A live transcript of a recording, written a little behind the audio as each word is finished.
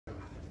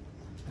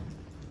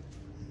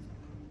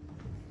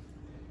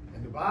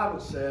Bible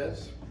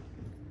says,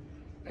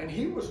 and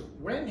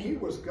when he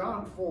was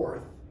gone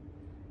forth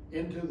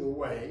into the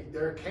way,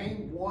 there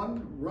came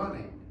one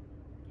running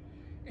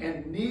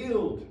and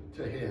kneeled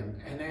to him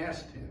and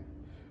asked him,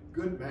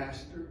 Good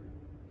master,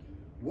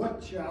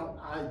 what shall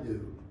I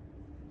do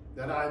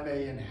that I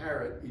may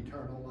inherit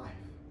eternal life?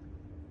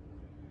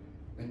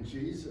 And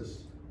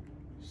Jesus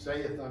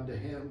saith unto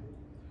him,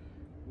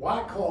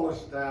 Why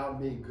callest thou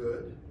me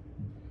good?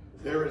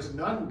 There is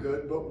none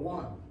good but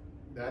one,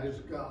 that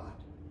is God.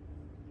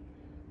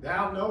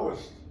 Thou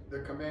knowest the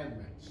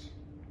commandments.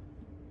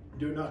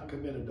 Do not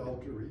commit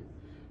adultery.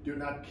 Do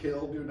not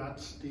kill. Do not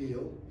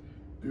steal.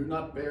 Do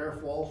not bear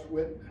false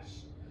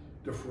witness.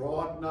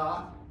 Defraud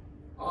not.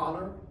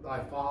 Honor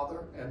thy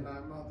father and thy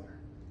mother.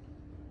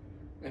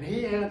 And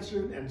he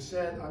answered and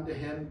said unto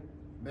him,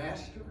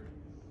 Master,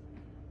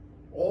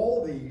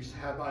 all these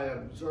have I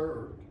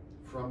observed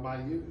from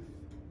my youth.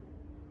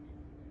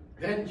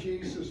 Then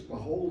Jesus,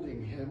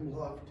 beholding him,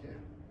 loved him,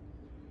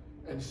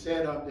 and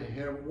said unto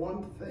him,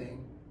 One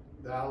thing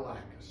thou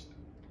lackest.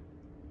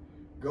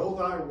 Go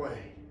thy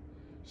way,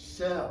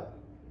 sell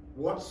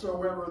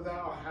whatsoever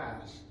thou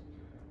hast,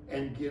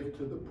 and give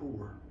to the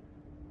poor,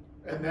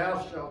 and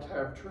thou shalt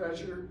have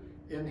treasure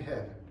in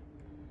heaven.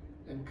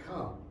 And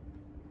come,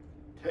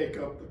 take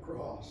up the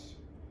cross,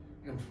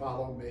 and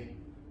follow me.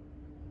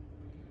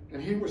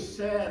 And he was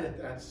sad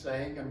at that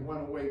saying, and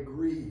went away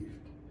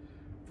grieved,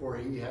 for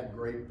he had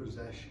great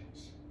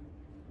possessions.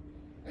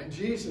 And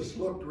Jesus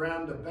looked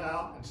round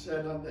about and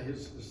said unto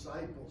his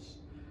disciples,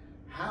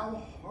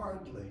 How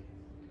hardly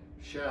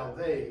shall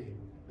they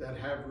that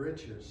have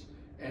riches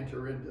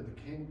enter into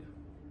the kingdom?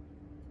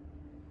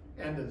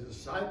 And the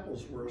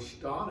disciples were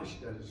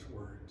astonished at his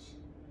words.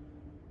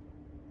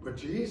 But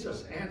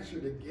Jesus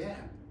answered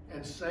again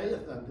and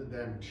saith unto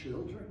them,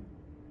 Children,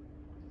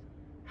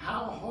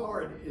 how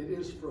hard it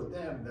is for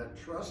them that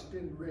trust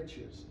in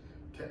riches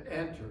to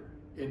enter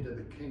into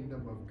the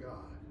kingdom of God.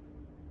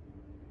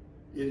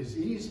 It is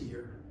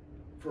easier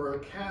for a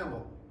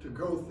camel to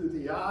go through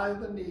the eye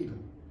of a needle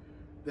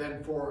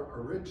than for a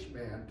rich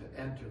man to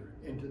enter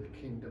into the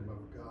kingdom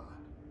of God.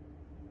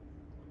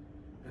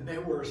 And they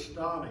were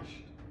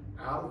astonished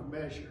out of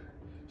measure,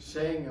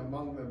 saying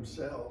among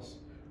themselves,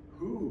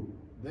 Who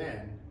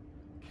then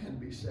can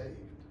be saved?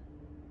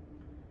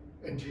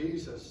 And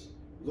Jesus,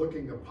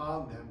 looking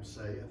upon them,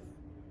 saith,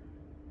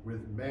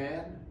 With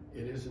man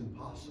it is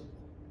impossible,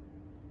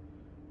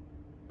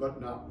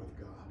 but not with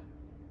God.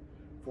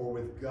 For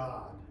with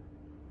God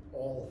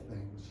all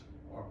things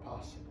are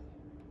possible.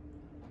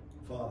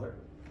 Father,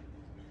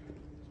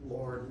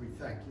 Lord, we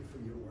thank you for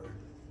your word.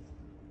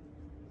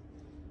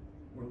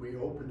 When we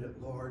open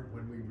it, Lord,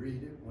 when we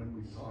read it, when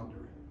we ponder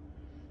it,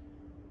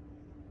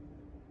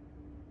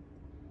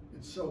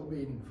 it's so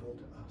meaningful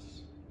to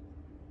us.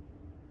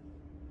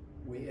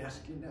 We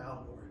ask you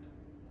now, Lord,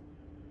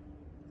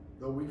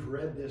 though we've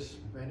read this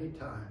many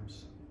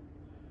times,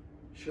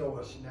 show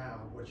us now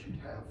what you'd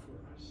have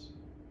for us.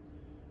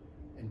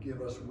 And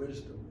give us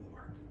wisdom,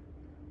 Lord,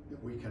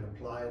 that we can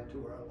apply it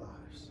to our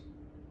lives,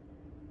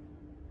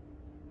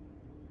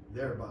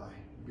 thereby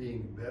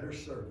being better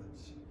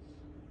servants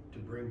to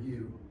bring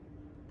you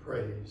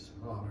praise,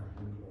 honor,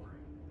 and glory.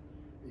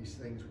 These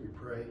things we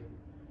pray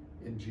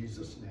in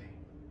Jesus' name.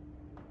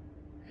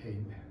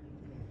 Amen.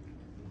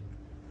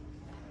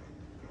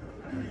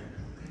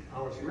 I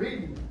was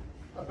reading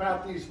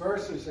about these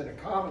verses in a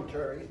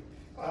commentary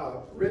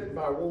written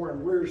by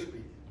Warren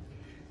Wiersbe.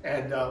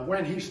 And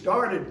when he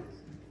started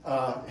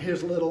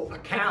his little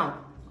account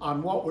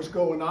on what was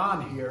going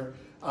on here,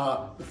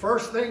 the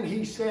first thing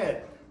he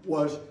said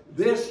was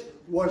this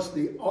was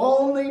the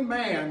only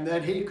man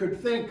that he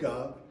could think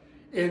of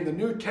in the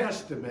New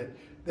Testament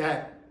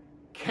that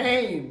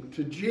came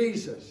to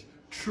Jesus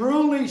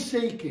truly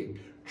seeking,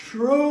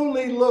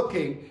 truly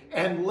looking,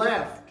 and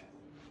left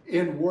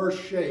in worse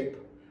shape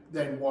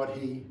than what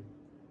he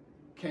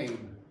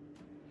came.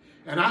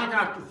 And I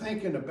got to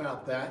thinking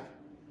about that,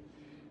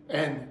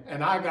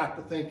 and I got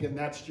to thinking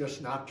that's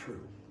just not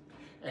true.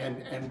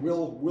 And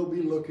we'll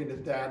be looking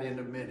at that in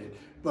a minute.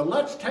 But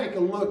let's take a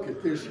look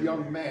at this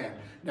young man.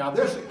 Now,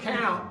 this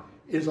account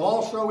is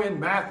also in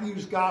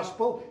Matthew's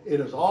gospel. It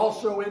is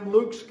also in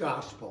Luke's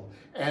gospel.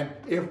 And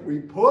if we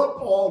put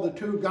all the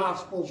two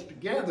gospels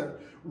together,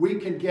 we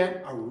can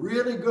get a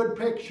really good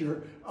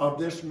picture of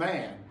this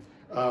man.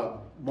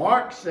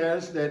 Mark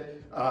says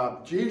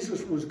that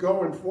Jesus was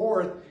going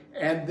forth,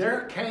 and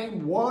there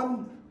came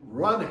one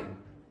running.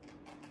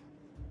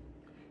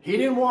 He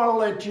didn't want to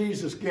let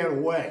Jesus get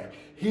away.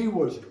 He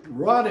was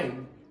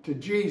running to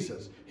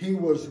Jesus. He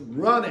was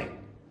running.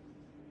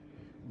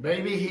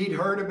 Maybe he'd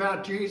heard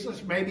about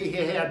Jesus. Maybe he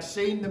had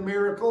seen the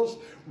miracles.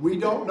 We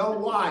don't know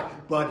why.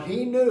 But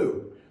he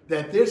knew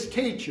that this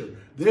teacher,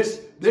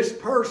 this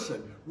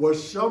person,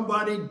 was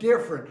somebody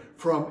different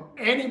from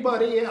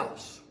anybody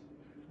else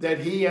that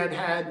he had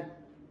had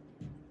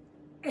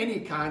any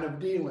kind of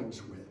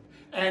dealings with.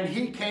 And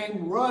he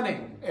came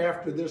running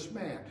after this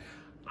man.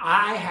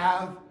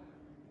 I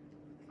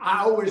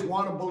always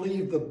want to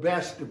believe the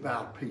best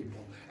about people.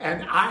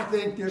 And I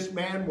think this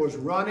man was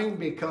running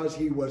because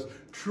he was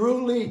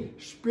truly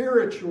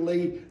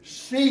spiritually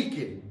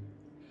seeking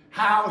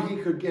how he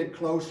could get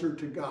closer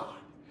to God.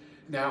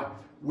 Now,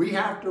 we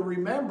have to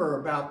remember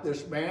about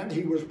this man.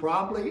 He was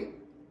probably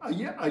a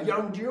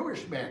young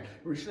Jewish man.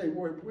 We say,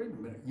 wait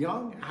a minute,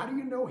 young? How do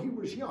you know he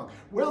was young?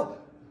 Well,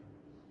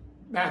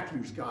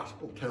 Matthew's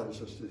gospel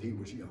tells us that he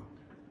was young.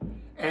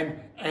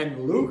 And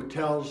Luke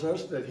tells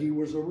us that he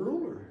was a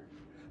ruler,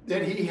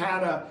 that he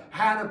had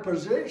a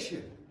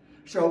position.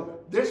 So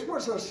this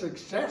was a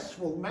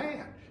successful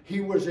man.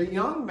 He was a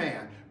young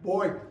man.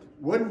 Boy,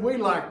 wouldn't we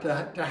like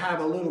to have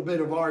a little bit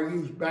of our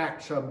youth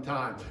back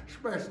sometime,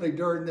 especially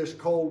during this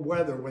cold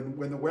weather,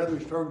 when the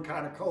weather's turned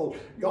kind of cold.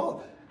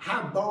 Y'all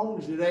have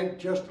bones that ache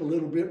just a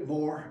little bit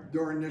more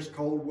during this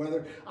cold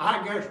weather.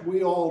 I guess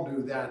we all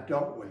do that,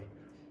 don't we?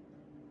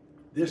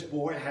 This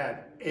boy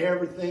had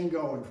everything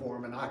going for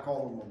him, and I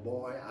call him a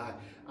boy.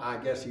 I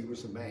guess he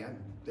was a man.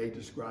 They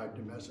described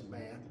him as a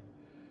man.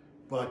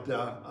 But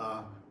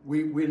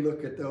we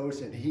look at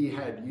those, and he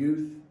had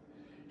youth,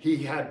 he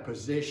had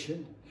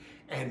position,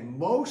 and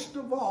most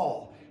of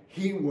all,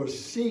 he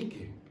was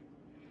seeking.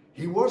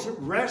 He wasn't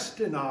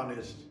resting on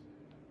his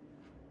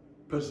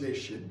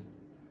position,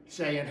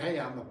 saying, hey,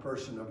 I'm a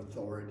person of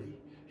authority.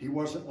 He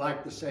wasn't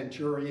like the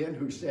centurion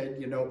who said,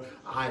 you know,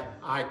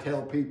 I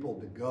tell people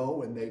to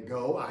go and they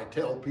go. I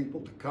tell people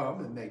to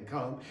come and they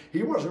come.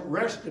 He wasn't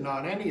resting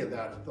on any of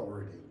that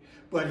authority,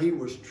 but he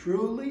was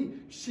truly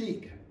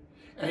seeking.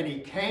 And he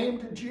came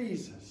to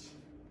Jesus,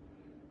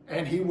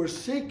 and he was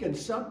seeking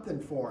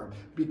something for him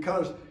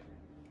because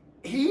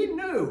he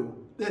knew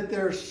that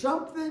there's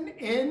something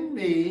in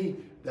me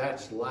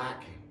that's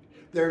lacking.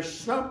 There's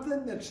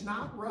something that's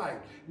not right.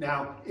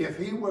 Now, if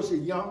he was a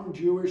young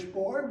Jewish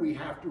boy, we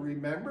have to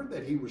remember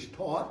that he was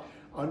taught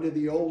under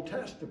the Old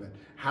Testament.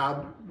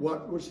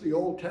 What was the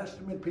Old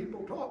Testament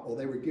people taught? Well,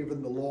 they were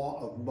given the law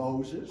of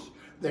Moses.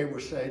 They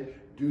were said,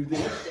 do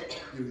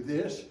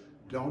this,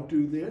 don't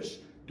do this,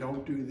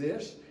 don't do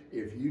this.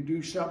 If you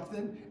do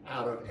something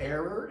out of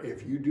error,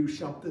 if you do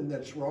something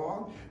that's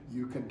wrong,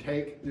 you can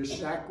take this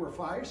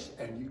sacrifice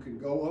and you can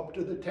go up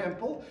to the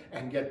temple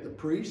and get the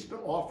priest to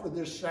offer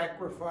this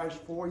sacrifice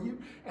for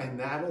you, and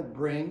that'll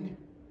bring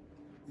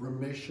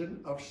remission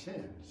of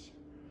sins.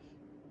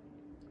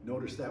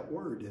 Notice that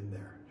word in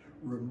there,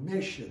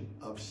 remission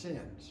of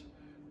sins.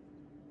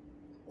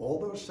 All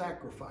those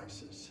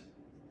sacrifices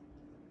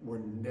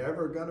were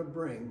never going to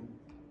bring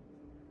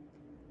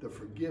the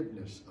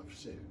forgiveness of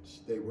sins.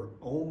 They were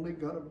only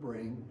going to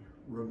bring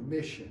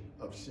remission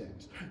of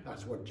sins.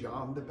 That's what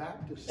John the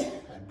Baptist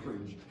had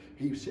preached.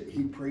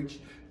 He preached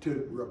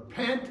to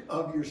repent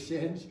of your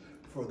sins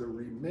for the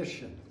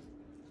remission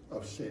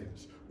of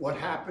sins. What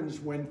happens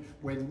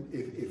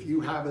if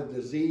you have a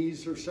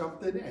disease or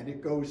something and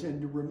it goes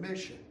into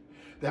remission?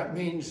 That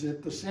means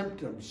that the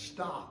symptoms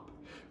stop.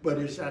 But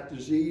is that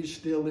disease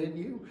still in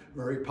you?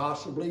 Very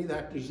possibly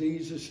that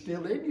disease is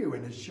still in you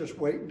and it's just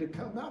waiting to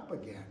come up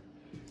again.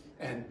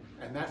 And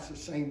that's the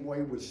same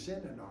way with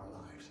sin in our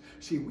lives.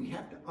 See, we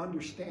have to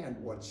understand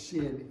what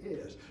sin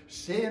is.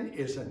 Sin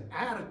is an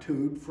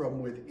attitude from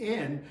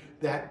within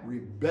that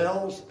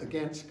rebels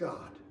against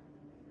God.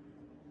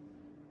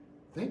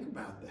 Think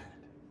about that.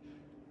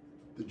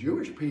 The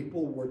Jewish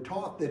people were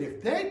taught that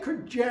if they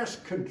could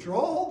just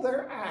control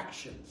their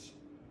actions,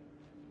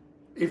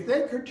 if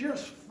they could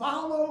just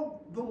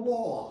follow the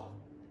law,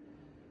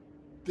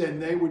 then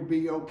they would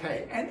be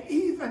okay. And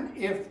even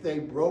if they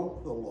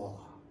broke the law,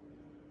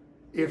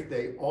 if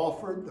they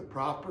offered the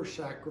proper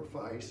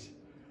sacrifice,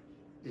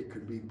 it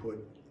could be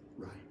put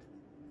right.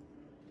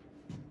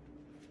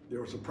 There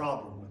was a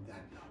problem with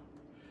that,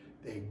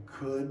 though. They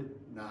could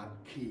not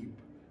keep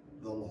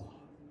the law.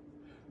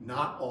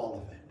 Not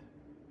all of it.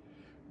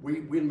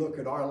 We look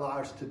at our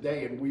lives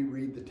today and we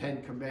read the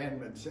Ten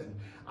Commandments, and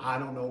I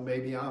don't know,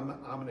 maybe I'm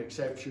an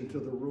exception to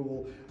the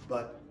rule,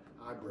 but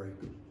I break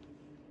them.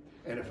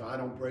 And if I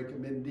don't break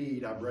them in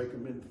deed, I break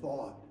them in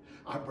thought.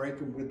 I break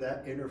them with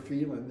that inner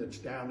feeling that's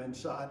down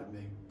inside of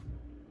me.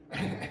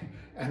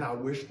 And I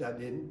wished I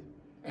didn't.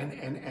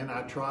 And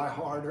I try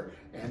harder,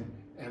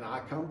 and I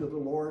come to the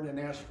Lord and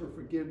ask for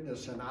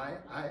forgiveness, and I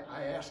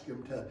ask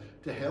him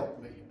to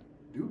help me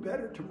do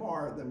better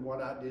tomorrow than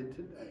what I did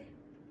today.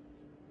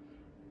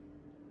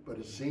 But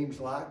it seems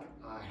like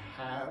I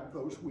have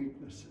those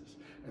weaknesses,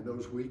 and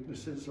those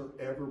weaknesses are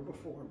ever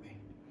before me.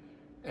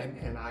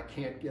 And I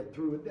can't get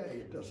through a day,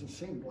 it doesn't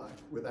seem like,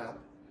 without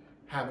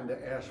having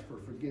to ask for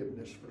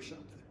forgiveness for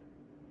something.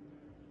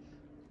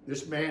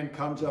 This man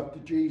comes up to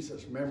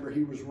Jesus. Remember,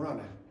 he was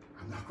running.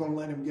 I'm not going to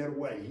let him get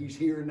away. He's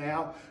here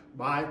now.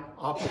 My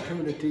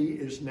opportunity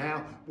is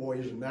now. Boy,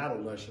 isn't that a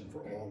lesson for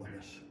all of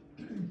us.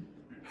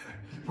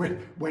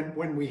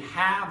 When we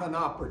have an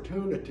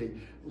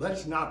opportunity,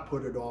 let's not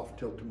put it off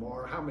till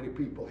tomorrow. How many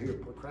people here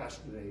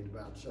procrastinate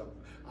about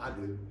something? I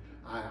do.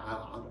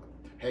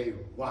 Hey,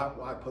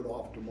 why put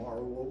off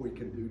tomorrow what we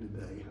can do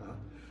today, huh?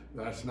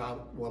 That's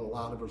not what a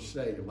lot of us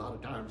say. A lot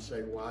of times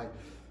say, why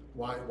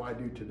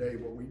do today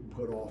what we can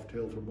put off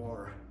till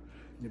tomorrow?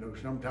 You know,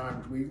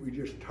 sometimes we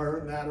just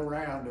turn that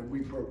around and we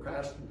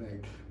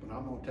procrastinate. But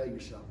I'm going to tell you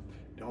something.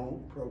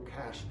 Don't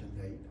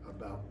procrastinate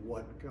about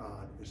what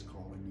God is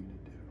calling you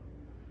to do.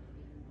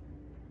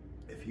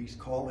 If he's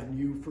calling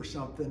you for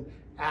something,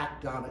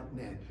 act on it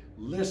then.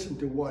 Listen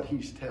to what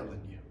he's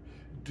telling you.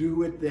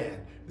 Do it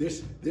then.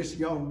 This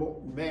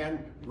young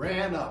man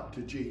ran up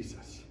to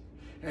Jesus,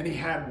 and he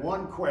had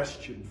one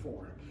question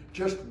for him.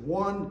 Just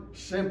one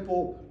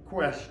simple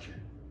question.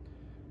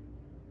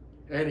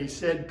 And he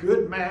said,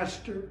 "Good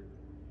master,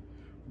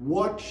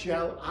 what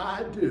shall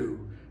I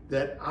do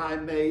that I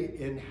may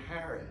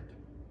inherit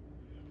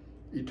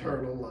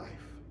eternal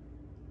life?"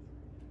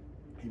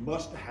 He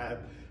must have had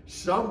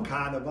some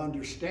kind of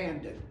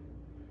understanding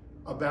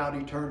about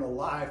eternal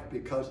life,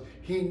 because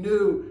he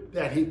knew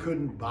that he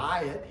couldn't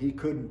buy it, he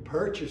couldn't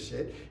purchase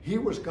it, he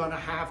was going to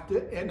have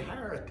to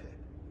inherit it.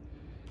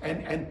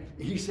 And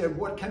he said,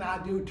 "What can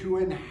I do to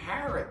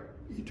inherit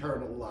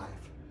eternal life?"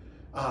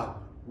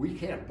 We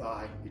can't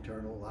buy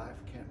eternal life,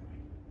 can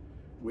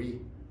we?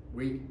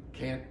 We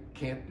can't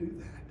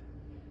do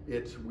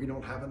that. We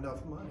don't have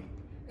enough money,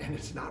 and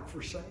it's not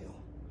for sale.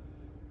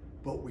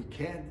 But we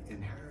can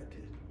inherit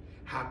it.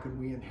 How can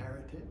we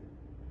inherit it?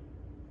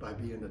 By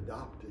being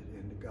adopted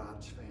into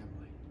God's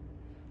family.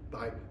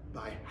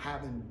 By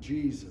having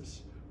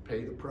Jesus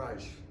pay the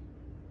price,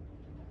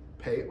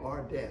 pay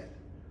our debt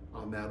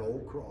on that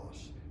old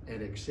cross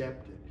and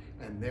accept it.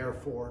 And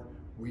therefore,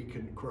 we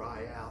can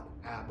cry out,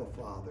 "Abba,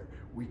 Father."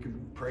 We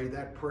can pray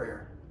that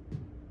prayer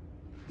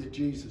that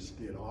Jesus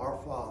did. "Our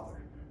Father,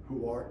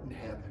 who art in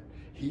heaven."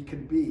 He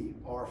can be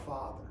our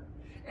Father.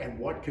 And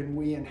what can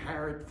we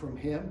inherit from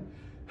him?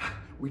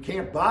 We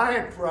can't buy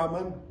it from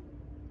him,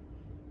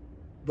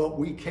 but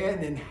we can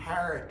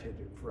inherit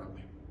it from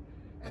him.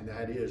 And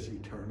that is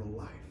eternal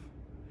life.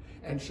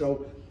 And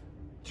so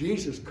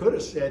Jesus could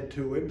have said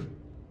to him,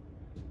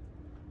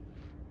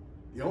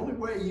 "The only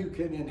way you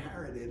can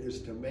inherit it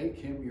is to make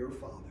him your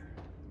Father."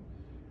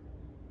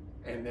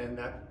 And then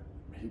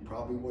he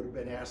probably would have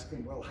been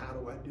asking, "Well, how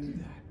do I do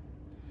that?"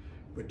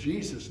 But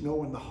Jesus,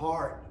 knowing the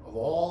heart of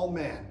all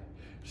men,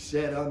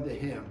 said unto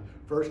him,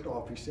 first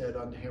off, he said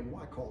unto him,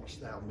 "Why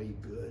callest thou me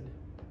good?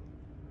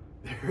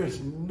 There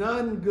is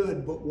none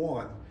good but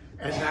one,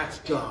 and that's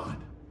God."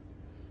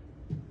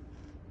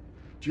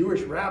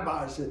 Jewish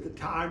rabbis at the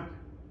time,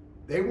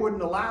 they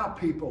wouldn't allow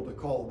people to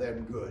call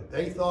them good.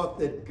 They thought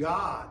that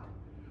God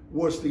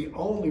was the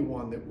only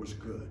one that was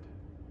good.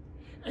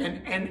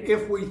 And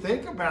if we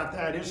think about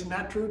that, isn't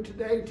that true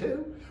today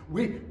too?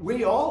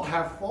 We all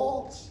have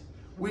faults.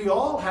 We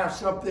all have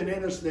something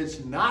in us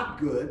that's not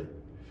good,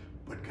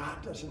 but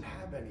God doesn't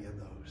have any of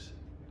those.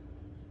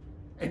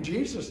 And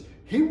Jesus,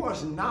 he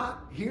was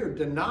not here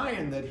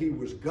denying that he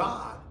was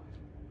God,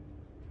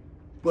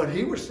 but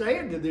he was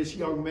saying to this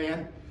young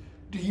man,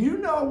 "Do you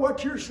know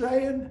what you're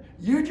saying?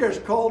 You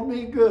just called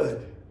me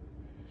good."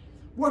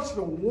 What's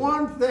the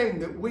one thing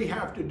that we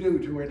have to do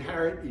to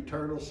inherit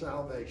eternal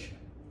salvation?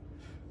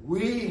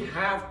 We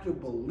have to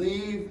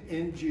believe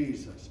in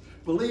Jesus.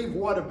 Believe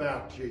what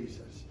about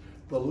Jesus?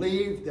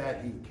 Believe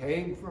that he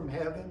came from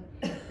heaven,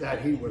 that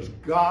he was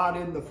God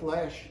in the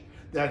flesh,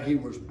 that he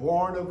was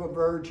born of a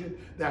virgin,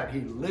 that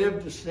he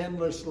lived a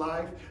sinless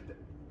life,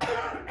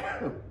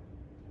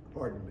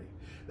 pardon me,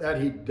 that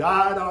he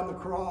died on the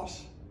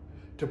cross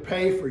to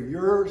pay for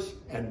yours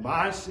and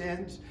my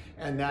sins,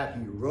 and that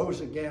he rose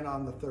again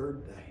on the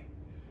third day.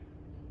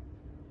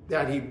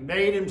 That he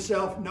made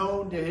himself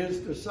known to his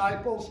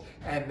disciples,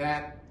 and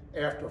that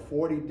after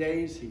 40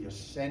 days he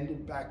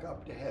ascended back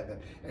up to heaven,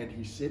 and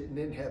he's sitting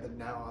in heaven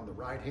now on the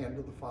right hand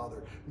of the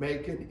Father,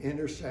 making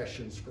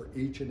intercessions for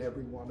each and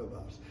every one of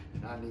us.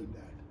 And I need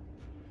that.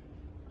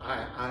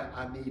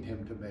 I need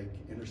him to make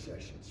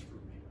intercessions for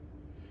me.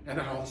 And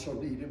I also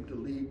need him to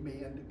lead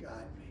me and to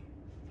guide me.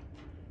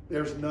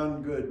 There's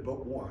none good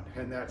but one,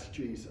 and that's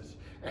Jesus.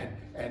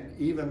 And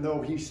even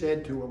though he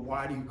said to him,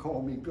 "Why do you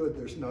call me good?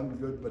 There's none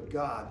good but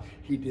God,"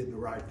 he did the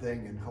right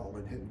thing in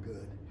calling him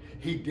good.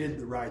 He did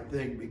the right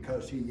thing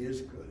because he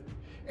is good,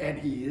 and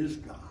he is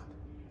God.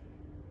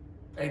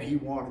 And he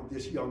wanted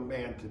this young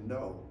man to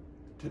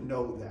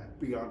know that,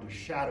 beyond a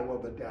shadow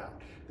of a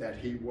doubt, that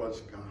he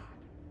was God.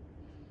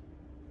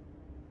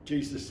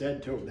 Jesus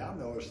said to him, "Thou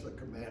knowest the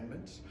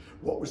commandments."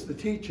 What was the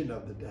teaching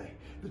of the day?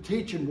 The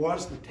teaching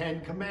was the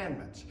 10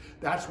 Commandments.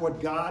 That's what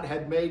God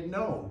had made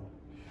known.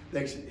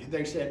 They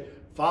said,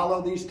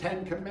 "Follow these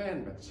 10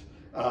 Commandments."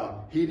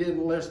 He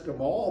didn't list them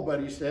all,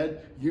 but he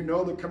said, "You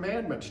know the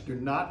commandments. Do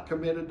not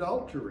commit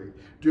adultery.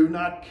 Do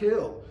not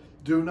kill.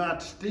 Do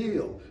not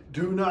steal.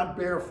 Do not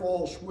bear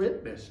false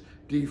witness.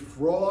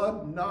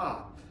 Defraud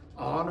not.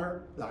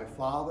 Honor thy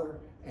father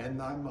and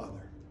thy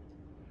mother."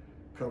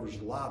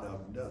 Covers a lot of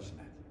them, doesn't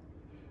it?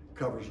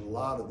 Covers a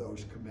lot of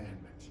those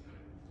commandments.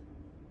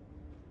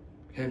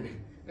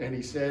 And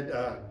he said,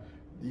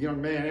 the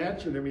young man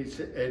answered him,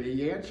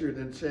 he answered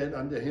and said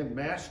unto him,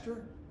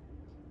 "Master,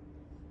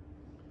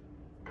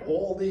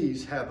 all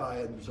these have I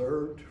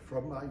observed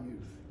from my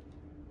youth."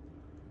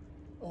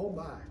 Oh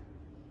my.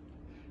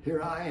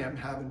 Here I am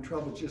having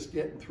trouble just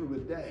getting through a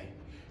day.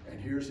 And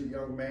here's a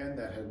young man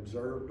that had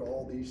observed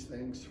all these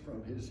things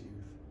from his youth.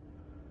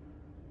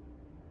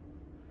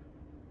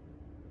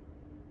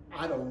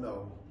 I don't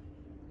know,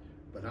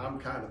 but I'm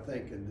kind of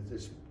thinking that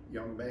this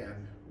young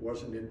man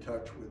wasn't in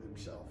touch with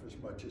himself as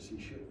much as he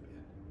should have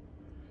been.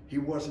 He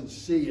wasn't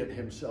seeing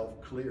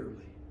himself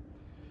clearly.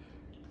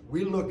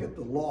 We look at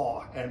the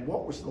law, and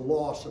what was the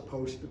law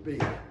supposed to be?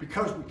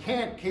 Because we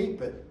can't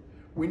keep it,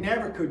 we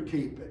never could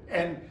keep it.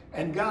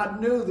 And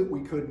God knew that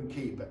we couldn't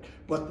keep it.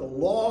 But the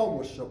law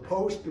was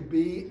supposed to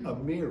be a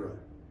mirror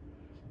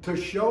to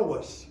show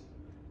us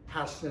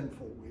how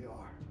sinful we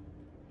are.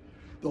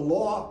 The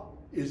law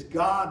is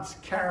God's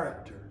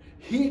character.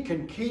 He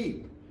can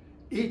keep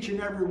each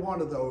and every one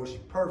of those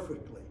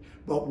perfectly,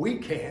 but we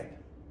can't.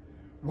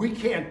 We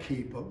can't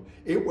keep them.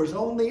 It was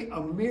only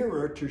a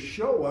mirror to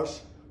show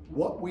us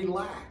what we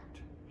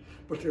lacked.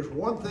 But there's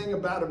one thing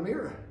about a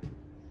mirror.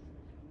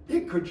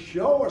 It could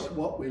show us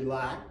what we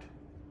lacked,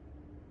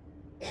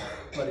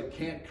 but it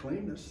can't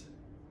clean us.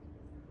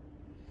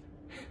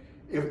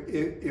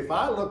 If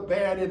I look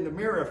bad in the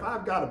mirror, if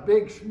I've got a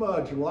big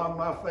smudge along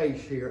my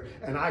face here,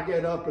 and I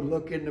get up and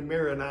look in the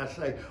mirror and I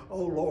say,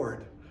 oh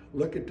Lord,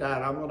 look at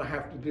that, I'm going to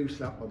have to do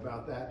something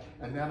about that.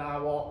 And then I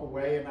walk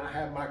away and I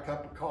have my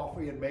cup of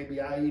coffee and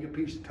maybe I eat a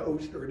piece of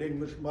toast or an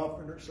English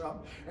muffin or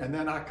something. And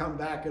then I come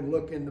back and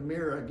look in the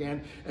mirror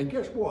again. And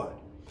guess what?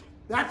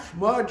 That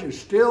smudge is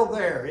still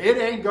there. It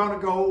ain't going to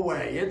go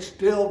away. It's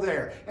still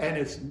there. And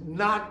it's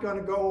not going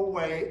to go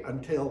away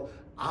until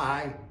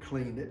I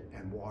clean it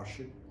and wash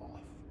it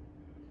off.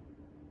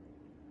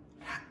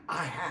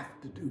 I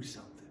have to do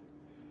something.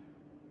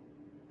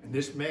 And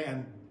this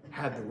man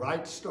had the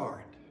right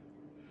start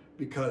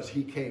because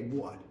he came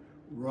what?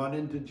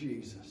 Running to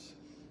Jesus.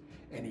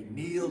 And he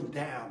kneeled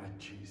down at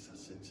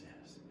Jesus, it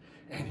says.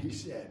 And he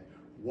said,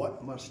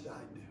 what must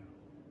I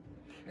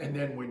do? And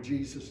then when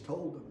Jesus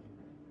told him,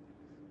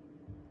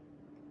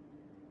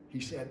 he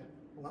said,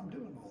 well, I'm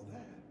doing all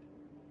that.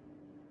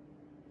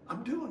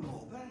 I'm doing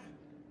all that.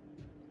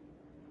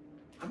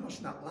 I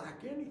must not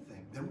lack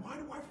anything. Then why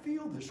do I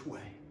feel this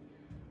way?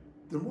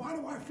 Then why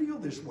do I feel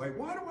this way?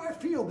 Why do I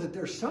feel that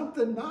there's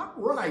something not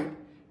right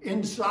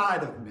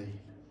inside of me?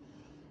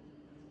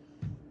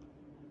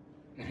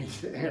 And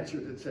he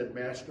answered and said,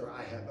 Master,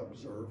 I have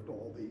observed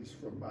all these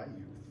from my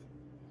youth.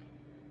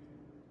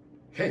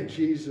 And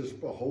Jesus,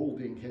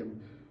 beholding him,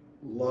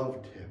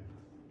 loved him.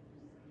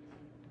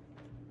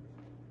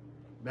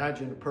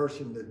 Imagine a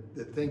person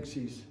that thinks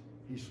he's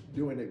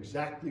doing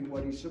exactly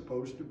what he's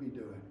supposed to be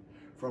doing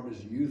from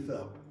his youth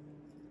up.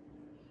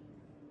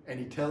 And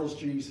he tells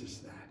Jesus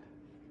that.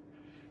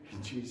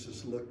 And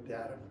Jesus looked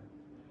at him.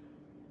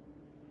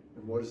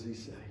 And what does he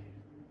say?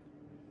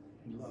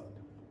 He loved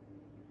him.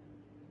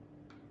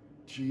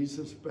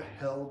 Jesus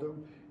beheld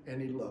him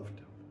and he loved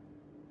him.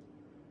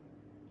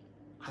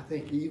 I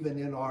think even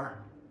in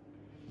our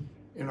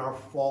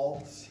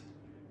faults,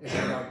 and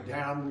in our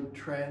downward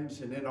trends,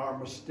 and in our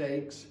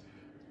mistakes,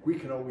 we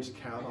can always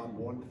count on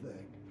one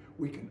thing.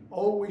 We can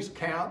always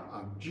count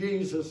on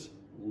Jesus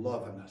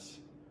loving us.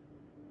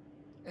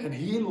 And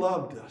he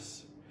loved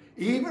us.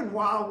 Even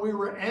while we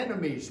were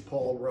enemies,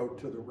 Paul wrote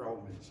to the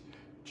Romans,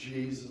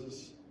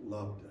 Jesus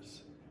loved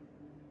us.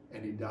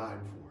 And he died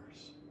for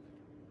us.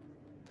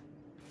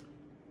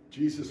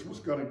 Jesus was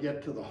going to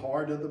get to the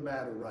heart of the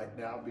matter right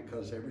now,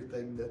 because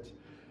everything that's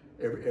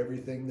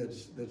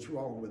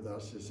wrong with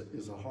us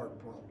is a heart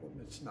problem.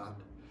 It's not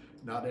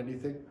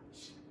anything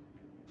else.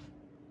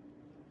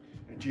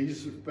 And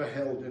Jesus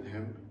beheld in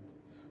him,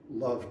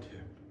 loved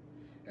him,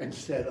 and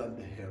said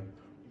unto him,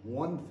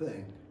 one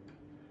thing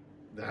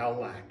thou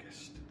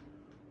lackest.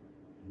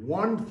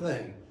 One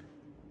thing.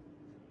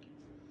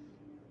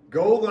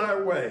 Go thy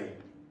way,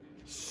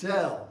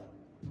 sell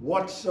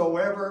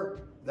whatsoever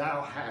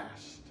thou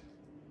hast,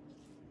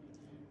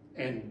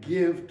 and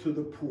give to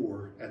the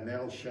poor, and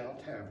thou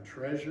shalt have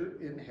treasure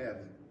in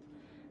heaven.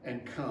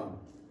 And come,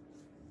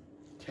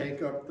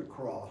 take up the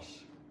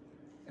cross,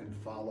 and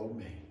follow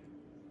me.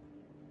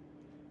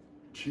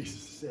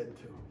 Jesus said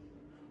to him,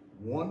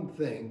 one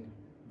thing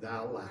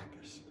thou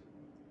lackest.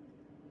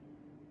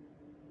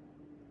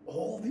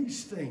 All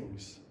these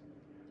things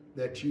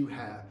that you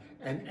have,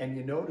 and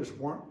you notice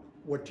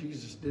what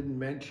Jesus didn't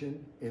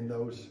mention in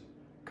those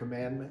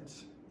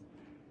commandments?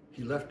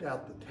 He left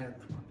out the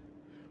 10th one.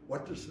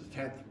 What does the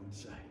 10th one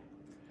say?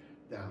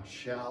 Thou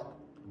shalt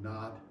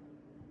not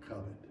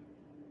covet.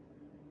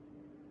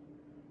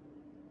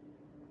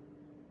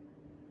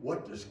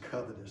 What does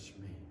covetous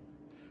mean?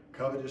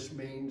 Covetous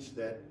means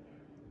that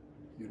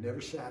you're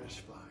never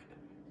satisfied.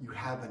 You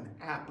have an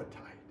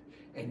appetite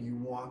and you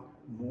want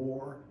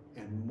more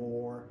and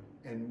more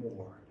and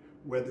more.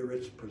 Whether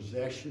it's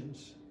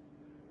possessions,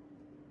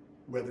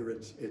 whether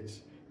it's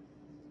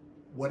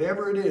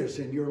whatever it is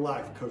in your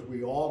life, because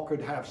we all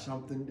could have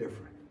something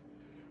different.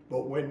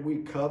 But when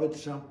we covet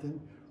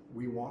something,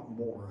 we want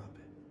more of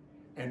it.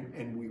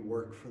 And we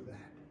work for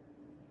that.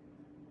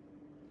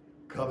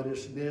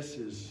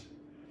 Covetousness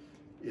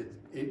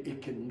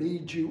it can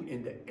lead you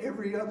into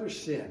every other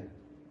sin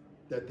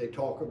that they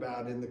talk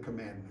about in the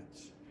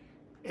commandments.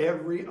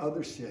 every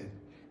other sin.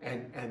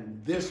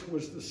 And this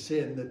was the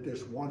sin that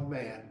this one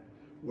man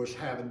was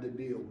having to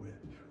deal with.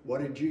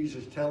 What did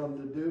Jesus tell him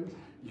to do?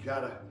 You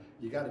gotta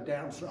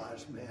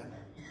downsize, man.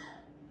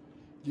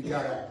 You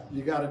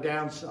gotta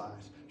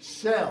downsize.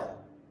 Sell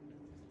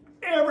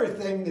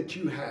everything that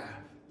you have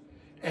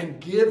and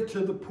give to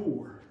the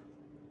poor.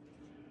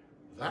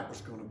 That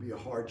was going to be a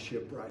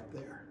hardship right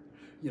there.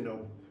 You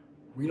know,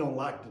 we don't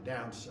like to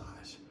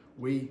downsize.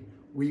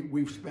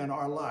 We've spent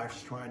our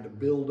lives trying to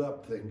build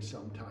up things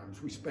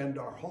sometimes. We spend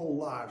our whole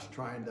lives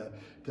trying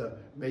to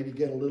maybe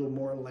get a little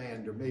more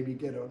land, or maybe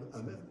get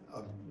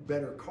a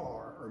better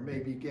car, or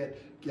maybe get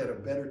a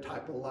better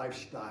type of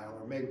lifestyle,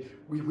 or maybe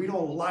we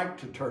don't like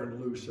to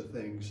turn loose of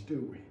things,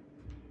 do we?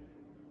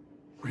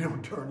 We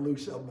don't turn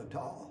loose of them at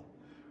all.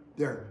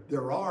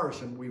 They're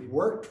ours, and we've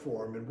worked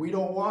for them, and we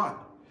don't want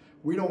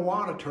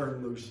to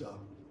turn loose of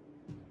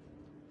them.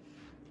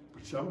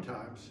 But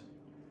sometimes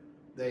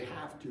they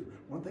have to.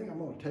 One thing I'm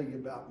going to tell you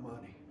about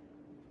money.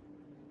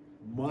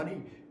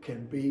 Money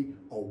can be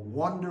a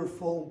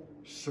wonderful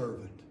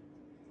servant,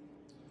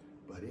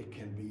 but it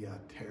can be a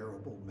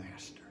terrible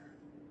master.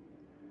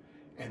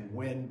 And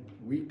when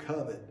we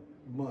covet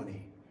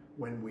money,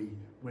 when we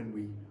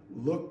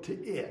look to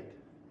it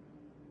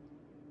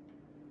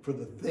for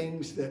the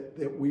things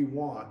that we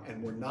want,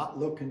 and we're not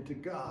looking to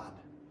God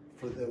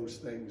for those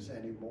things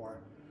anymore,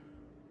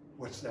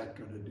 what's that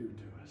going to do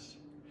to us?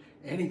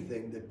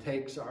 Anything that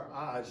takes our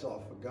eyes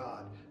off of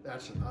God,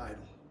 that's an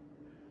idol.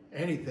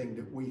 Anything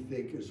that we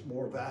think is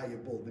more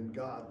valuable than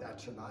God,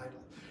 that's an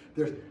idol.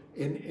 There's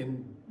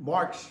in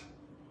Mark's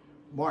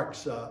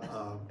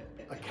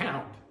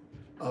account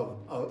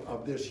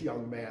of this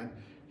young man,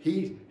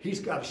 he's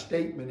got a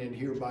statement in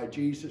here by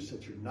Jesus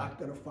that you're not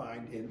going to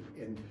find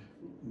in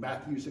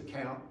Matthew's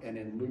account and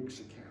in Luke's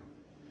account,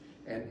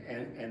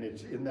 and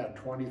it's in that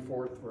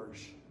 24th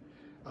verse.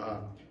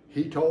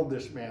 He told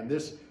this man,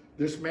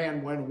 this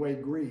man went away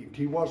grieved.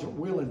 He wasn't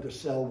willing to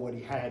sell what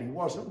he had. He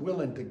wasn't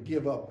willing to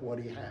give up what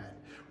he had.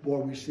 Boy,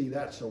 we see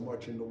that so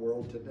much in the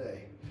world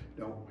today,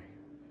 don't we?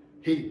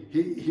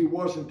 He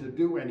wasn't to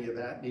do any of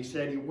that. And he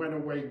said he went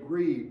away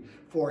grieved,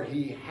 for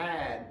he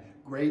had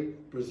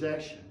great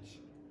possessions.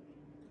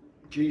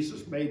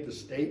 Jesus made the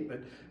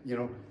statement,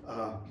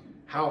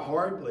 how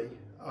hardly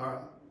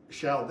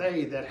shall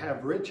they that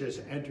have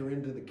riches enter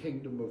into the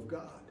kingdom of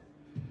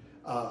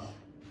God.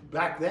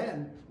 Back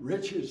then,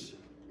 riches,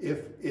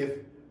 if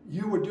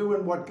you were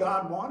doing what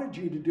God wanted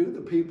you to do,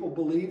 the people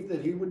believed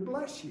that he would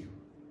bless you,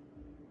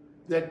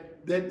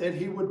 that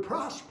he would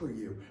prosper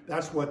you.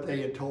 That's what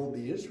they had told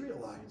the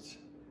Israelites,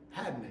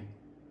 hadn't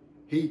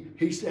he?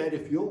 He said,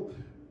 if you'll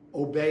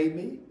obey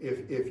me,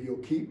 if you'll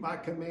keep my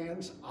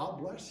commands, I'll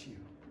bless you,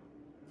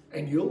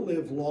 and you'll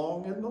live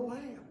long in the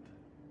land.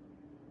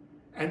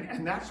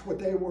 And that's what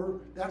they were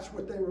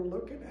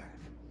looking at.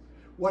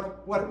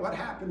 What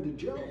happened to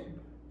Job?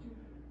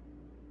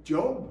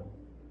 Job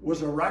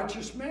was a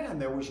righteous man.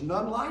 There was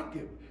none like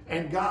him.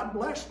 And God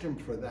blessed him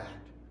for that.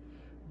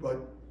 But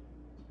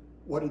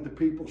what did the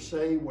people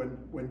say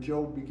when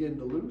Job began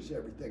to lose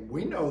everything?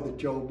 We know that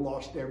Job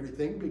lost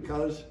everything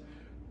because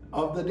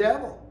of the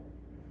devil.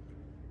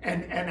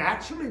 And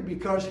actually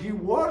because he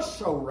was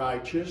so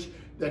righteous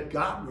that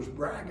God was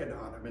bragging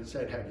on him and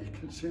said, have you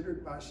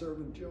considered my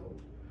servant Job?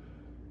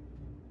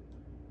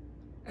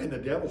 And the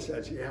devil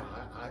says, yeah,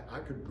 I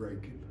could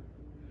break him.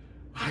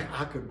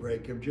 I could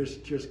break him.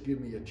 Just give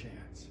me a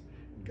chance.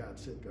 And God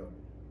said, go.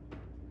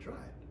 Try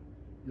it.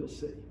 You'll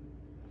see.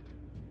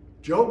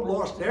 Job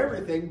lost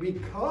everything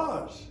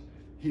because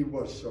he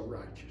was so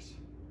righteous.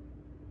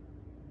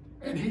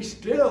 And he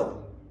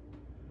still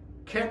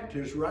kept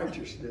his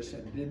righteousness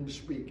and didn't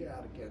speak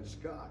out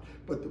against God.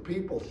 But the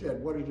people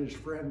said, what did his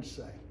friends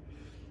say?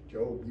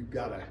 Job, you've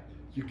got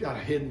a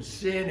hidden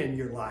sin in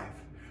your life.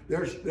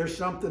 There's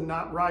something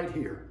not right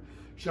here.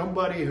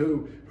 Somebody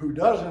who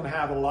doesn't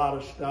have a lot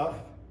of stuff,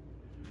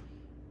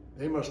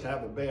 they must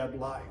have a bad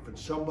life. And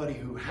somebody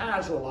who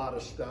has a lot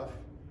of stuff,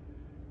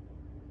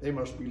 they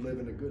must be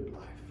living a good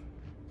life.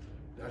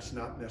 That's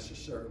not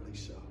necessarily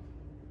so.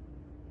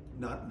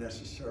 Not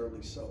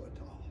necessarily so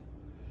at all.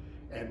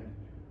 And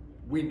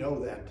we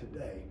know that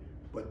today.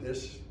 But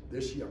this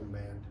young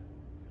man,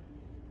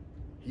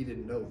 he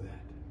didn't know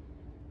that.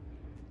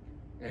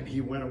 And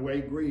he went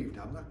away grieved.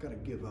 I'm not going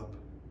to give up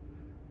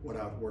what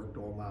I've worked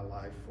all my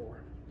life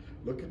for.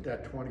 Look at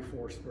that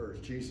 24th verse.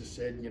 Jesus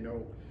said,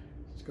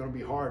 it's going to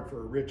be hard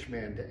for a rich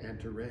man to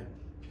enter in.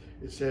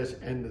 It says,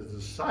 and the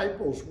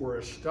disciples were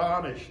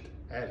astonished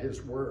at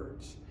his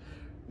words.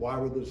 Why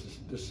were the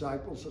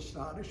disciples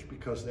astonished?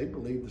 Because they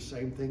believed the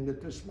same thing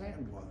that this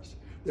man was,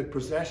 that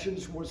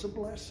possessions was a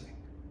blessing.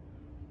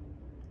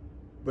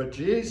 But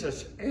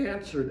Jesus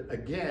answered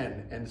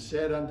again and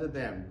said unto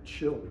them,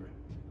 children,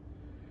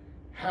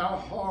 how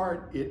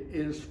hard it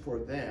is for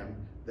them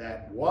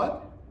that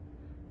what?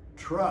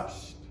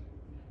 Trust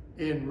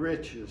in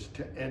riches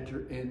to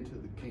enter into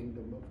the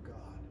kingdom of God.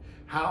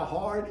 How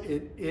hard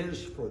it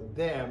is for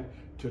them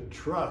to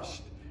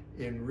trust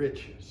in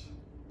riches.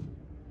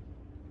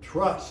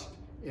 Trust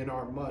in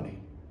our money.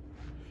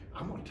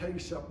 I'm going to tell you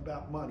something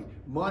about money.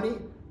 Money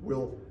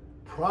will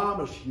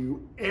promise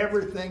you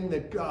everything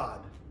that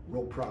God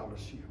will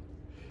promise you.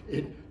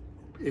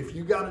 If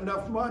you got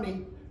enough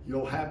money,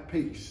 you'll have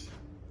peace.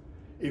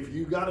 If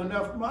you got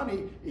enough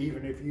money,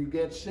 even if you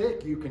get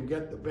sick, you can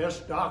get the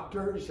best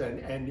doctors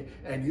and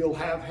you'll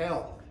have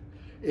health.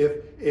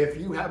 If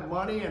you have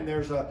money and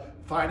there's a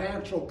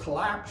financial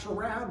collapse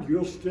around,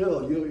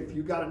 if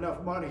you got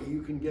enough money,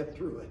 you can get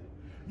through it.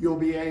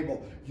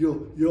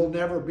 You'll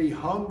never be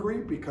hungry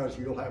because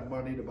you'll have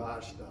money to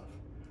buy stuff.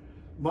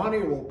 Money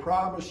will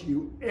promise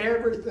you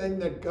everything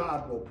that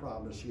God will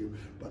promise you,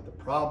 but the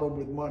problem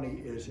with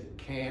money is it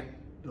can't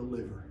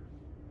deliver.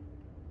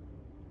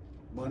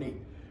 Money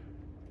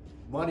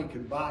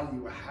can buy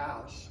you a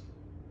house,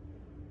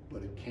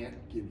 but it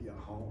can't give you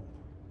a home.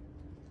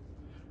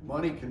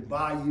 Money can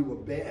buy you a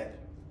bed,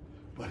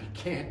 but it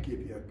can't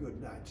give you a good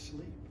night's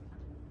sleep.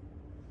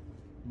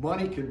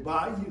 Money can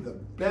buy you the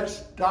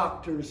best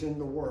doctors in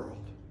the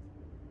world,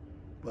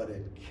 but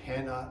it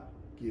cannot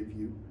give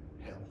you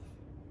health.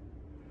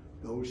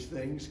 Those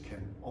things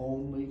can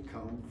only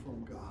come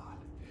from God.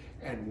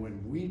 And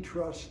when we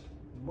trust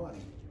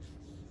money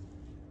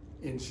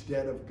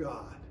instead of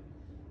God,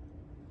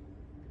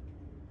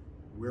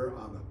 we're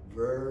on a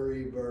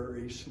very,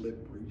 very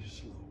slippery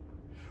slope.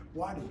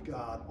 Why did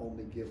God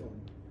only give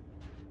them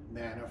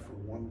manna for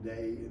one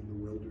day in the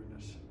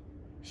wilderness,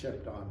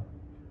 except on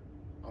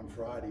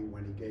Friday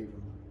when he gave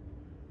them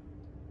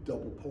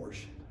double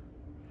portion,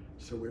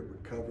 so it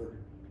would cover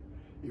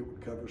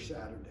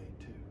Saturday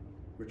too,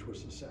 which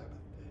was the Sabbath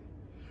day?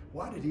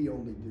 Why did he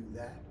only do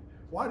that?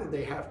 Why did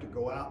they have to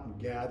go out and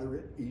gather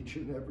it each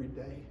and every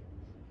day?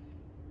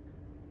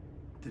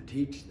 To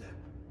teach them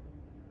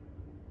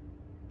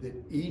that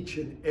each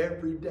and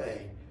every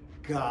day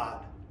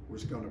God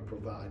was going to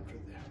provide for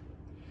them.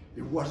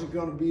 It wasn't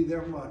going to be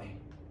their money.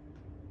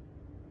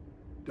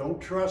 Don't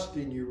trust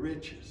in your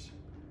riches.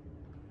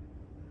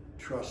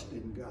 Trust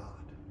in God.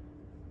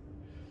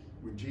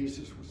 When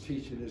Jesus was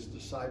teaching his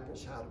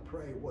disciples how to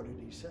pray, what did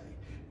he say?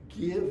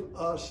 Give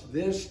us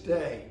this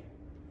day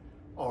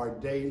our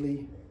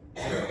daily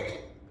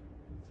bread.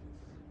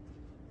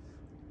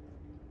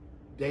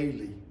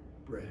 Daily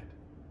bread.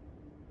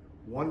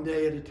 One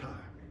day at a time.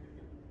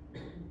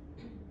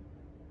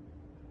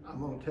 I'm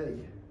going to tell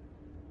you,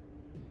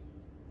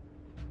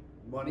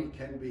 money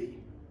can be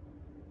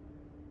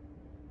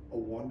a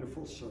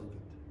wonderful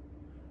servant.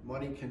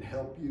 Money can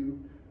help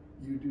you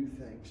do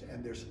things,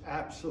 and there's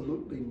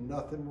absolutely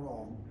nothing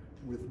wrong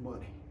with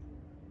money.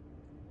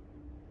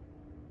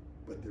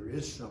 But there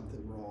is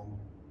something wrong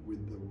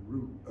with the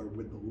root, or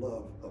with the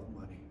love of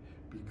money,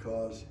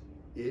 because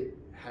it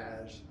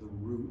has the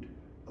root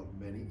of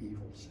many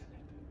evils in it.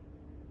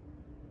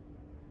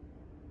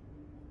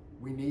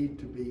 We need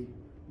to be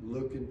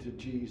looking to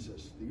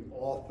Jesus, the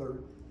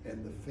author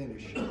and the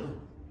finisher.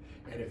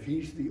 And if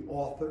he's the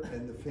author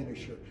and the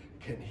finisher,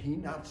 can he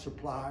not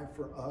supply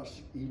for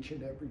us each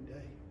and every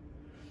day?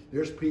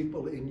 There's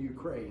people in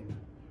Ukraine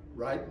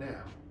right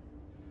now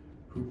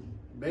who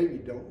maybe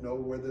don't know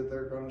whether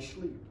they're going to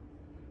sleep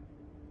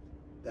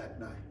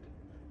that night.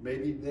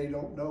 Maybe they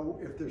don't know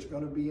if there's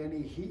going to be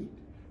any heat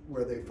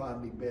where they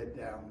finally bed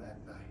down that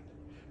night.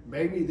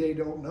 Maybe they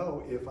don't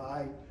know if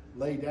I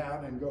lay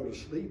down and go to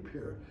sleep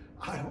here,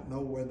 I don't know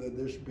whether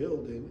this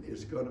building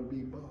is going to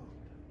be bombed.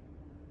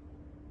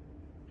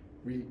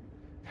 We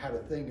had a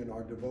thing in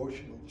our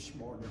devotional this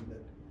morning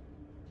that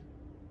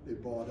they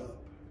brought up.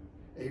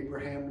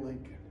 Abraham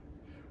Lincoln.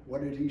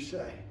 What did he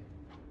say?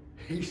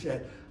 He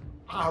said,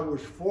 I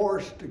was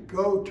forced to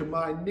go to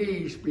my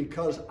knees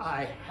because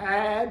I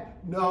had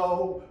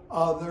no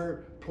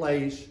other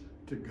place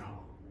to go.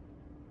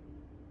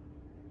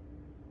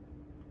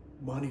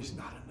 Money's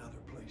not another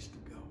place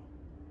to go.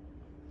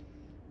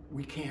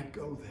 We can't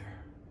go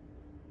there.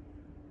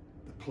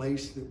 The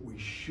place that we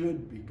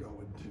should be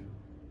going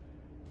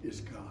to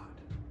is God.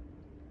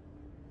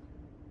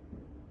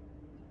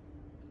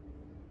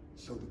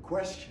 So the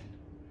question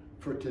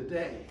for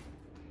today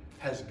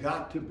has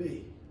got to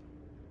be,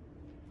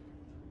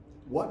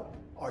 what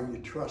are you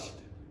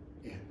trusting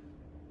in?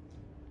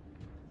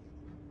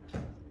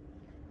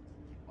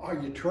 Are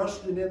you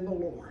trusting in the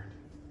Lord?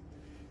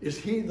 Is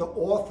he the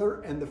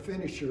author and the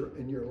finisher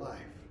in your life?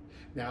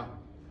 Now,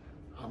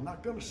 I'm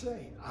not going to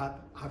say,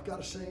 I've got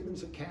a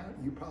savings account.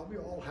 You probably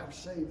all have a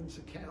savings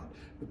account.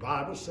 The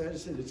Bible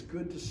says that it's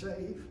good to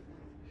save.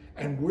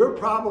 And we're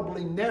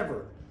probably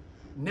never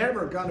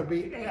going to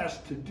be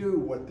asked to do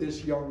what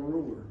this young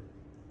ruler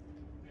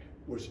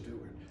was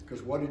doing.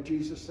 Because what did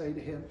Jesus say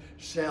to him?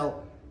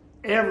 Sell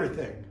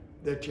everything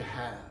that you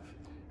have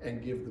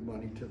and give the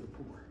money to the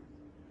poor.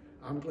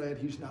 I'm glad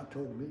he's not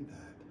told me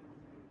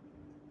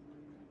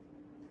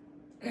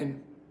that.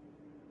 And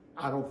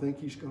I don't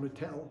think he's going to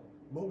tell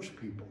most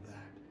people that.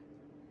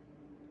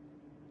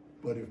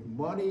 But if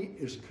money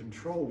is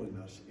controlling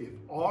us, if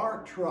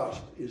our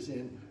trust is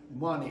in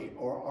money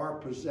or our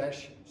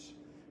possessions,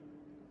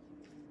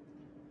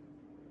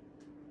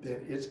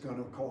 then it's going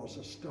to cause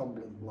a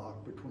stumbling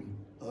block between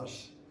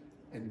us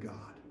and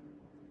God.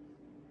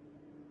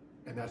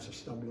 And that's a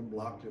stumbling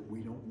block that we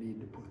don't need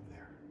to put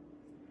there.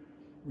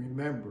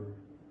 Remember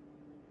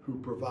who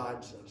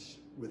provides us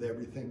with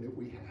everything that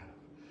we have.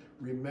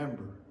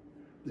 Remember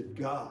that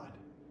God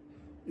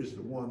is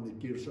the one that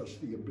gives us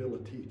the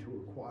ability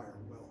to acquire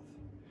wealth.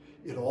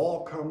 It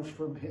all comes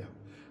from him.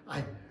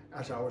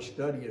 As I was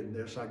studying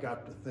this, I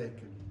got to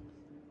thinking,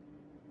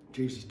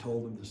 Jesus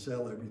told him to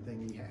sell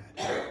everything he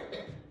had.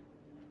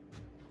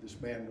 This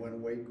man went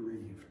away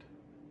grieved,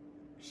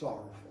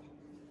 sorrowful,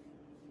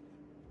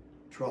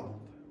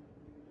 troubled,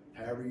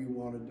 however you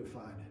want to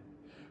define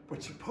it.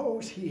 But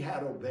suppose he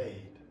had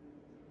obeyed.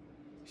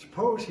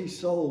 Suppose he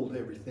sold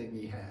everything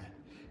he had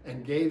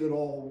and gave it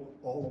all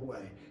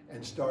away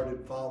and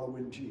started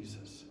following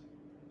Jesus.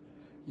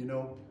 You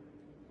know,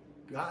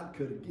 God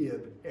could have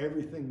given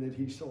everything that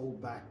he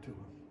sold back to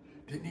him.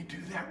 Didn't he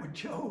do that with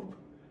Job?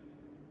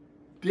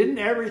 Didn't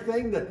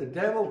everything that the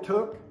devil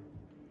took,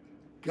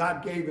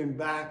 God gave him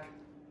back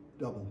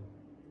double?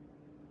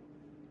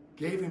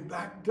 Gave him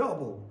back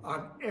double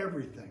on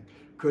everything.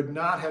 Could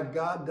not have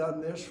God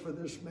done this for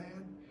this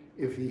man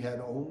if he had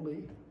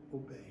only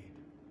obeyed?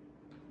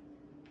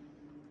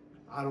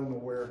 I don't know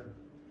where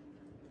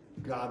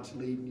God's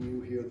leading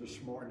you here this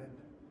morning.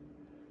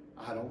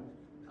 I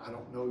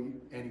don't know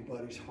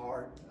anybody's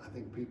heart. I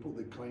think people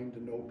that claim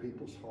to know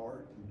people's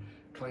heart and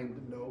claim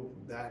to know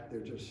that,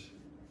 they're just,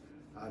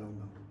 I don't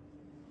know.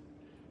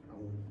 I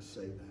won't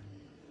say that.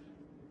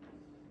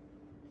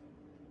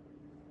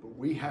 But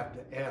we have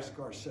to ask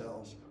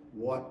ourselves,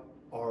 what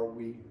are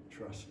we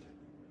trusting?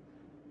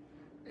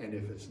 And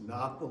if it's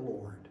not the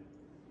Lord,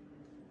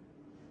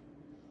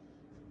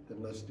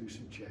 then let's do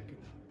some checking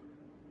up.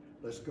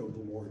 Let's go to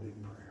the Lord in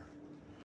prayer.